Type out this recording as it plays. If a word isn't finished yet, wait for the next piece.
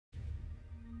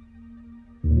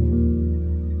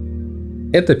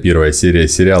Это первая серия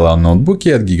сериала о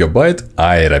ноутбуке от GIGABYTE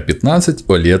AERO 15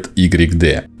 OLED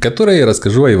YD, в которой я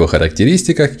расскажу о его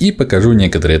характеристиках и покажу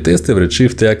некоторые тесты в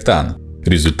Redshift и Octane,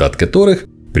 результат которых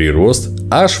прирост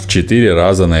аж в 4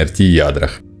 раза на RT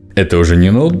ядрах. Это уже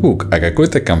не ноутбук, а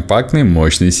какой-то компактный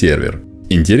мощный сервер.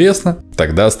 Интересно?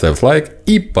 Тогда ставь лайк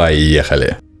и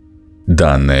поехали!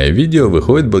 Данное видео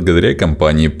выходит благодаря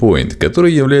компании Point,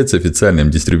 которая является официальным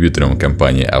дистрибьютором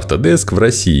компании Autodesk в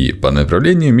России по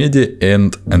направлению Media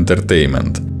and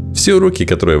Entertainment. Все уроки,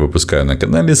 которые я выпускаю на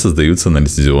канале, создаются на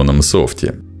лицензионном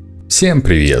софте. Всем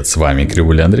привет, с вами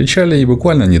Кривуля Андрейчаля, и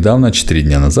буквально недавно, 4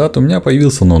 дня назад, у меня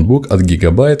появился ноутбук от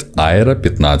GIGABYTE AERO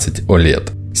 15 OLED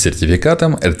с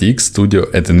сертификатом RTX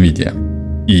Studio от NVIDIA.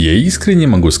 И я искренне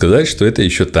могу сказать, что это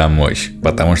еще та мощь,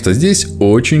 потому что здесь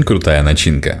очень крутая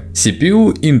начинка.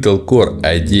 CPU Intel Core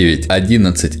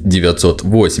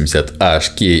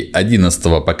i9-11980HK 11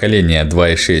 поколения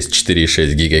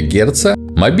 2,6-4,6 ГГц,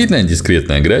 мобильная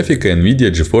дискретная графика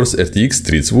NVIDIA GeForce RTX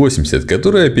 3080,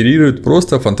 которая оперирует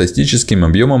просто фантастическим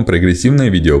объемом прогрессивной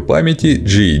видеопамяти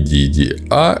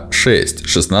GDDR6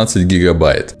 16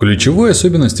 ГБ. Ключевой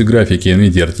особенностью графики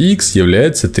NVIDIA RTX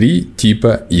является 3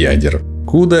 типа ядер.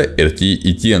 CUDA, RT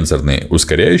и тензорные,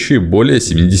 ускоряющие более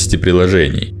 70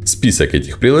 приложений. Список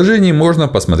этих приложений можно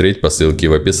посмотреть по ссылке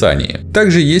в описании.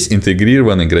 Также есть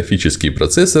интегрированный графический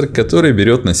процессор, который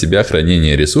берет на себя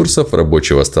хранение ресурсов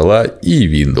рабочего стола и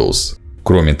Windows.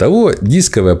 Кроме того,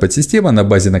 дисковая подсистема на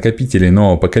базе накопителей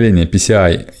нового поколения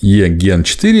PCIe Gen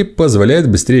 4 позволяет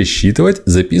быстрее считывать,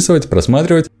 записывать,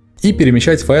 просматривать и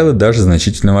перемещать файлы даже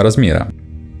значительного размера.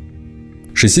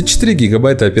 64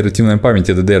 гигабайта оперативной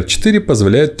памяти DDR4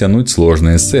 позволяют тянуть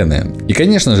сложные сцены. И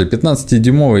конечно же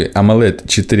 15-дюймовый AMOLED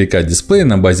 4К дисплей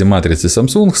на базе матрицы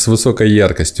Samsung с высокой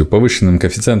яркостью, повышенным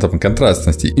коэффициентом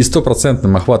контрастности и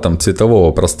 100% охватом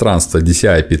цветового пространства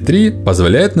DCI-P3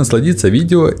 позволяет насладиться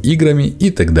видео, играми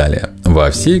и так далее во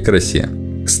всей красе.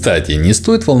 Кстати, не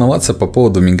стоит волноваться по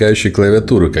поводу мигающей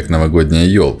клавиатуры, как новогодняя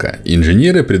елка.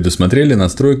 Инженеры предусмотрели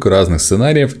настройку разных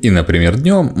сценариев, и, например,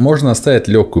 днем можно оставить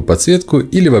легкую подсветку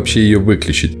или вообще ее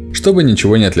выключить, чтобы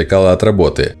ничего не отвлекало от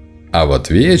работы. А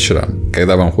вот вечером,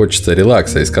 когда вам хочется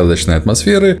релакса и сказочной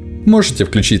атмосферы, можете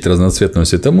включить разноцветную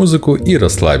светомузыку и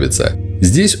расслабиться.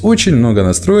 Здесь очень много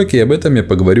настроек, и об этом я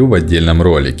поговорю в отдельном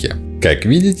ролике. Как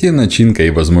видите, начинка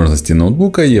и возможности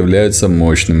ноутбука являются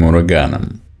мощным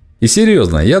ураганом. И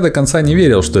серьезно, я до конца не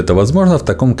верил, что это возможно в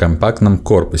таком компактном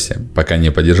корпусе, пока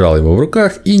не подержал его в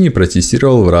руках и не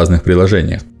протестировал в разных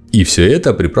приложениях. И все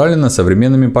это приправлено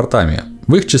современными портами.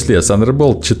 В их числе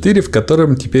Thunderbolt 4, в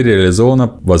котором теперь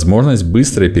реализована возможность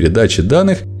быстрой передачи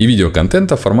данных и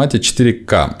видеоконтента в формате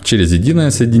 4К через единое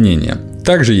соединение.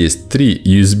 Также есть 3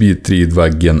 USB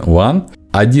 3.2 Gen 1,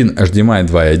 1 HDMI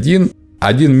 2.1,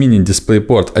 один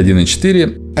мини-дисплейпорт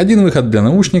 1.4, один выход для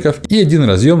наушников и один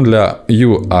разъем для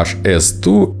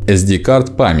UHS-2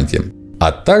 SD-карт памяти.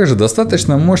 А также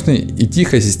достаточно мощная и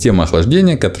тихая система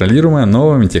охлаждения, контролируемая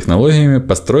новыми технологиями,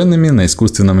 построенными на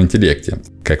искусственном интеллекте.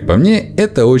 Как по мне,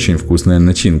 это очень вкусная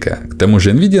начинка. К тому же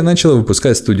NVIDIA начала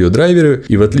выпускать Studio драйверы,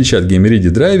 и в отличие от Game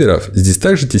Ready драйверов, здесь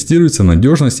также тестируется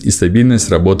надежность и стабильность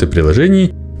работы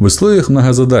приложений в условиях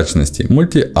многозадачности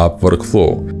Multi-App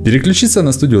Workflow. Переключиться на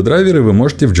Studio драйверы вы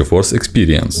можете в GeForce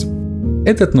Experience.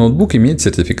 Этот ноутбук имеет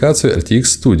сертификацию RTX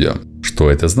Studio.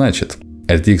 Что это значит?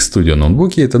 RTX Studio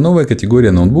ноутбуки – это новая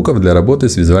категория ноутбуков для работы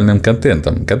с визуальным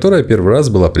контентом, которая первый раз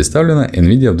была представлена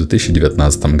NVIDIA в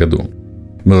 2019 году.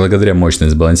 Благодаря мощной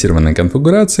сбалансированной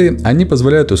конфигурации, они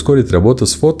позволяют ускорить работу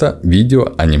с фото,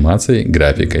 видео, анимацией,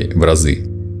 графикой в разы.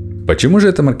 Почему же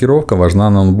эта маркировка важна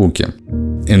на ноутбуке?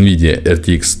 NVIDIA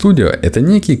RTX Studio – это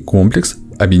некий комплекс,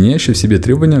 объединяющий в себе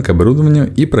требования к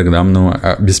оборудованию и программному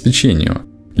обеспечению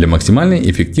для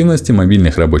максимальной эффективности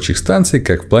мобильных рабочих станций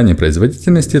как в плане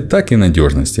производительности, так и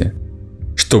надежности.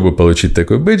 Чтобы получить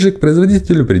такой бейджик,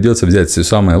 производителю придется взять все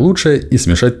самое лучшее и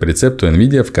смешать по рецепту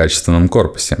NVIDIA в качественном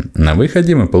корпусе. На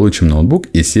выходе мы получим ноутбук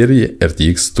из серии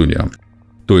RTX Studio.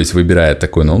 То есть, выбирая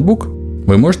такой ноутбук,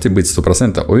 вы можете быть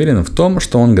 100% уверены в том,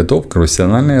 что он готов к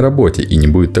профессиональной работе и не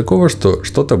будет такого, что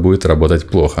что-то будет работать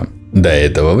плохо. До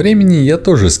этого времени я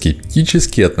тоже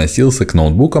скептически относился к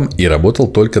ноутбукам и работал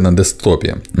только на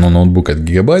десктопе. Но ноутбук от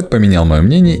GIGABYTE поменял мое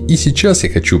мнение, и сейчас я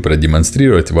хочу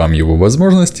продемонстрировать вам его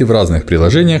возможности в разных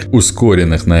приложениях,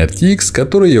 ускоренных на RTX,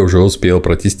 которые я уже успел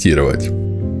протестировать.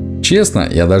 Честно,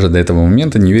 я даже до этого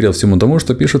момента не верил всему тому,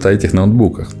 что пишут о этих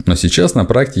ноутбуках. Но сейчас на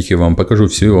практике вам покажу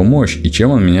всю его мощь и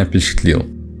чем он меня впечатлил.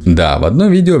 Да, в одно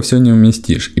видео все не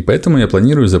уместишь, и поэтому я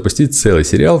планирую запустить целый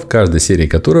сериал, в каждой серии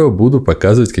которого буду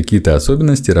показывать какие-то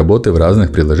особенности работы в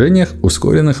разных приложениях,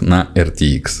 ускоренных на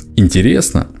RTX.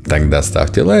 Интересно? Тогда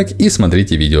ставьте лайк и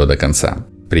смотрите видео до конца.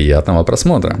 Приятного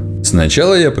просмотра!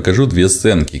 Сначала я покажу две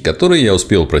сценки, которые я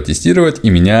успел протестировать, и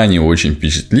меня они очень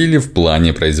впечатлили в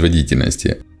плане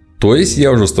производительности. То есть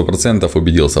я уже 100%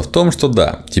 убедился в том, что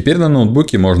да, теперь на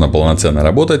ноутбуке можно полноценно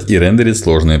работать и рендерить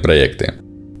сложные проекты.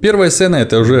 Первая сцена —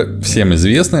 это уже всем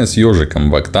известная с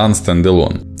ежиком в Octane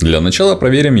Standalone. Для начала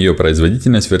проверим ее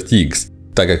производительность в RTX,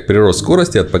 так как прирост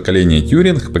скорости от поколения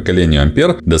Turing к поколению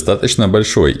Ampere достаточно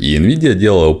большой, и NVIDIA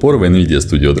делала упор в NVIDIA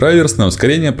Studio Drivers на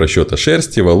ускорение просчета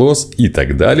шерсти, волос и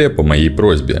так далее по моей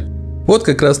просьбе. Вот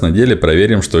как раз на деле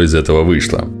проверим, что из этого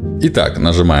вышло. Итак,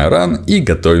 нажимаю Run и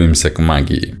готовимся к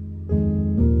магии.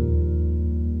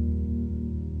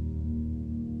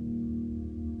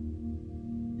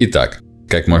 Итак.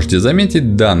 Как можете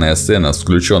заметить, данная сцена с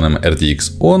включенным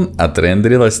RTX On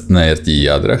отрендерилась на RT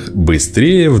ядрах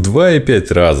быстрее в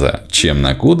 2,5 раза, чем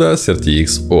на CUDA с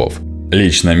RTX Off.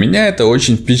 Лично меня это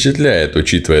очень впечатляет,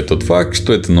 учитывая тот факт,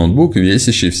 что это ноутбук,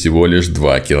 весящий всего лишь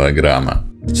 2 килограмма.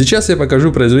 Сейчас я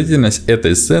покажу производительность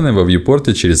этой сцены во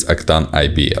вьюпорте через Octane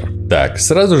IPR. Так,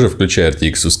 сразу же включаю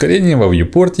RTX ускорение во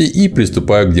вьюпорте и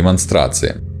приступаю к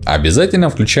демонстрации. Обязательно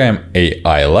включаем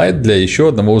AI Light для еще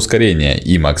одного ускорения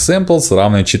и Max Samples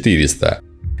равный 400.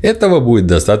 Этого будет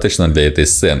достаточно для этой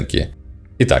сценки.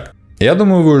 Итак, я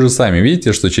думаю, вы уже сами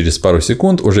видите, что через пару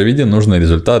секунд уже виден нужный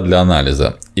результат для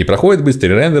анализа. И проходит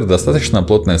быстрый рендер достаточно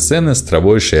плотной сцены с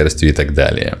травой, шерстью и так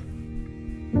далее.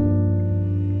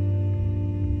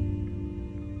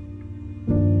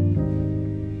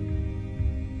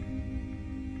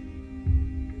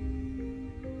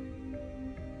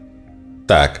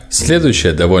 Так,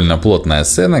 следующая довольно плотная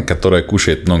сцена, которая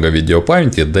кушает много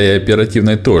видеопамяти, да и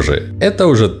оперативной тоже. Это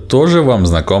уже тоже вам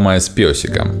знакомая с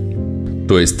песиком.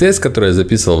 То есть тест, который я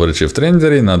записывал в Redshift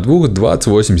рендере на двух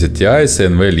 2080 Ti с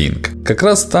NVLink. Как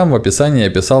раз там в описании я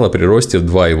писал о приросте в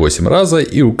 2,8 раза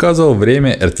и указывал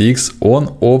время RTX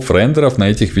On-Off рендеров на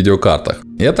этих видеокартах.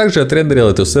 Я также отрендерил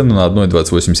эту сцену на одной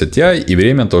 2080 Ti и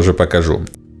время тоже покажу.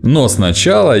 Но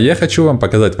сначала я хочу вам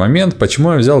показать момент,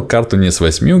 почему я взял карту не с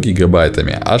 8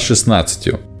 гигабайтами, а с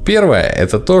 16. Первое,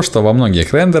 это то, что во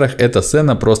многих рендерах эта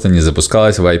сцена просто не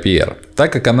запускалась в IPR,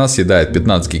 так как она съедает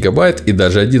 15 гигабайт и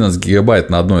даже 11 гигабайт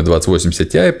на одной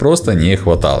 2080 Ti просто не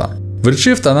хватало. В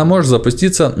Redshift она может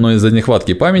запуститься, но из-за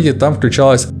нехватки памяти там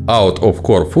включалась Out of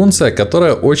Core функция,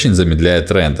 которая очень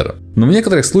замедляет рендер. Но в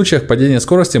некоторых случаях падение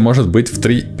скорости может быть в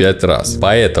 3-5 раз.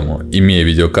 Поэтому, имея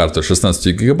видеокарту с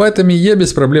 16 гигабайтами, я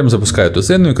без проблем запускаю эту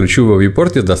сцену и кручу во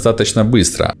вьюпорте достаточно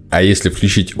быстро. А если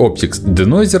включить Optics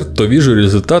Denoiser, то вижу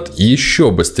результат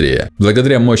еще быстрее.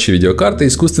 Благодаря мощи видеокарты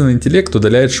искусственный интеллект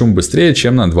удаляет шум быстрее,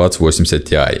 чем на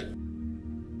 2080 Ti.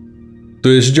 То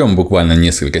есть ждем буквально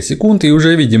несколько секунд и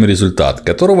уже видим результат,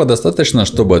 которого достаточно,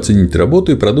 чтобы оценить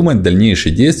работу и продумать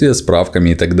дальнейшие действия с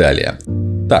правками и так далее.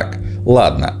 Так,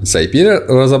 ладно, с IPR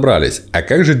разобрались, а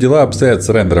как же дела обстоят с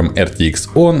рендером RTX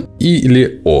On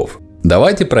или Off?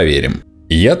 Давайте проверим.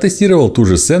 Я тестировал ту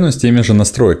же сцену с теми же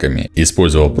настройками,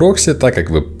 использовал прокси, так как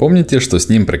вы помните, что с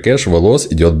ним прекэш волос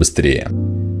идет быстрее.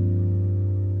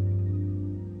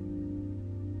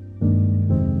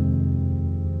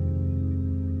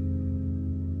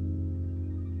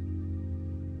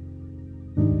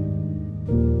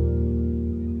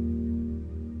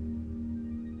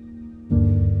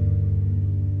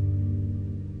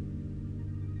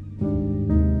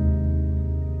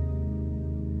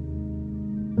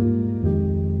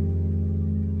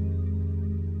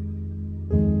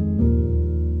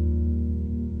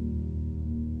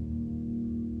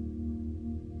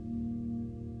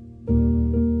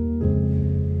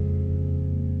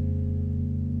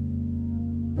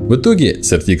 В итоге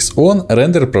с RTX On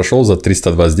рендер прошел за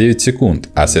 329 секунд,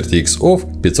 а с RTX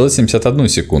Off 571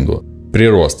 секунду.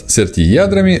 Прирост с RT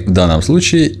ядрами в данном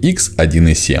случае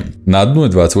x1.7. На одной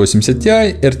 2080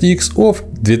 Ti RTX Off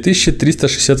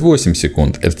 2368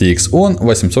 секунд, RTX On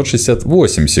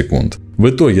 868 секунд. В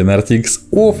итоге на RTX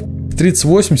Off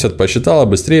 3080 посчитала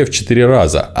быстрее в 4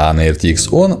 раза, а на RTX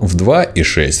On в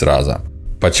 2,6 раза.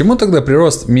 Почему тогда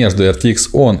прирост между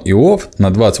RTX On и Off на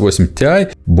 2080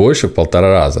 Ti больше в 1,5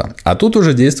 раза? А тут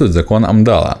уже действует закон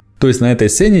Амдала. То есть на этой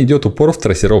сцене идет упор в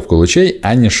трассировку лучей,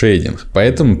 а не шейдинг.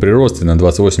 Поэтому прирост на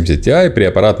 2080 Ti при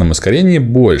аппаратном ускорении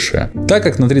больше. Так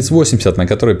как на 3080, на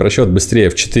которой просчет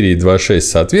быстрее в 4 и 2.6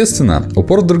 соответственно,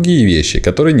 упор в другие вещи,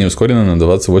 которые не ускорены на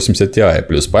 2080 Ti,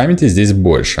 плюс памяти здесь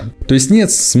больше. То есть нет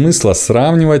смысла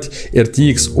сравнивать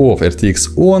RTX Off,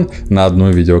 RTX On на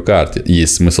одной видеокарте.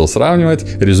 Есть смысл сравнивать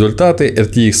результаты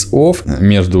RTX Off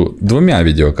между двумя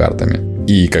видеокартами.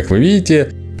 И как вы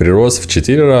видите, прирост в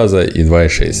 4 раза и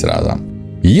 2,6 раза.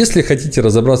 Если хотите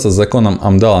разобраться с законом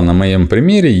Амдала на моем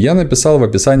примере, я написал в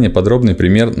описании подробный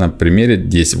пример на примере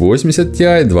 1080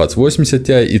 Ti, 2080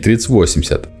 Ti и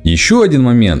 3080. Еще один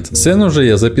момент. Сцену же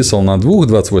я записывал на двух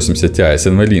 2080 Ti с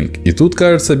NVLink. И тут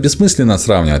кажется бессмысленно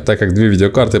сравнивать, так как две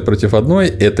видеокарты против одной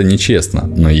это нечестно.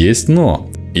 Но есть но.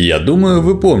 И я думаю,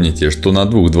 вы помните, что на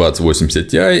двух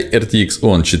 2080 Ti RTX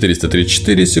On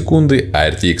 434 секунды, а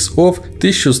RTX Off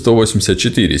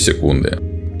 1184 секунды.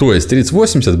 То есть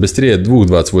 3080 быстрее двух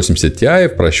 2080 Ti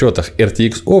в просчетах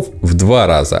RTX Off в 2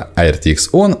 раза, а RTX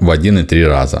On в 1,3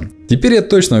 раза. Теперь я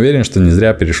точно уверен, что не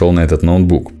зря перешел на этот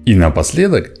ноутбук. И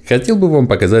напоследок, хотел бы вам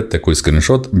показать такой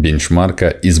скриншот бенчмарка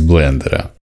из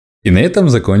блендера. И на этом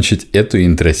закончить эту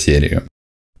интро-серию.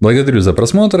 Благодарю за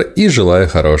просмотр и желаю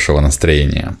хорошего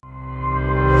настроения.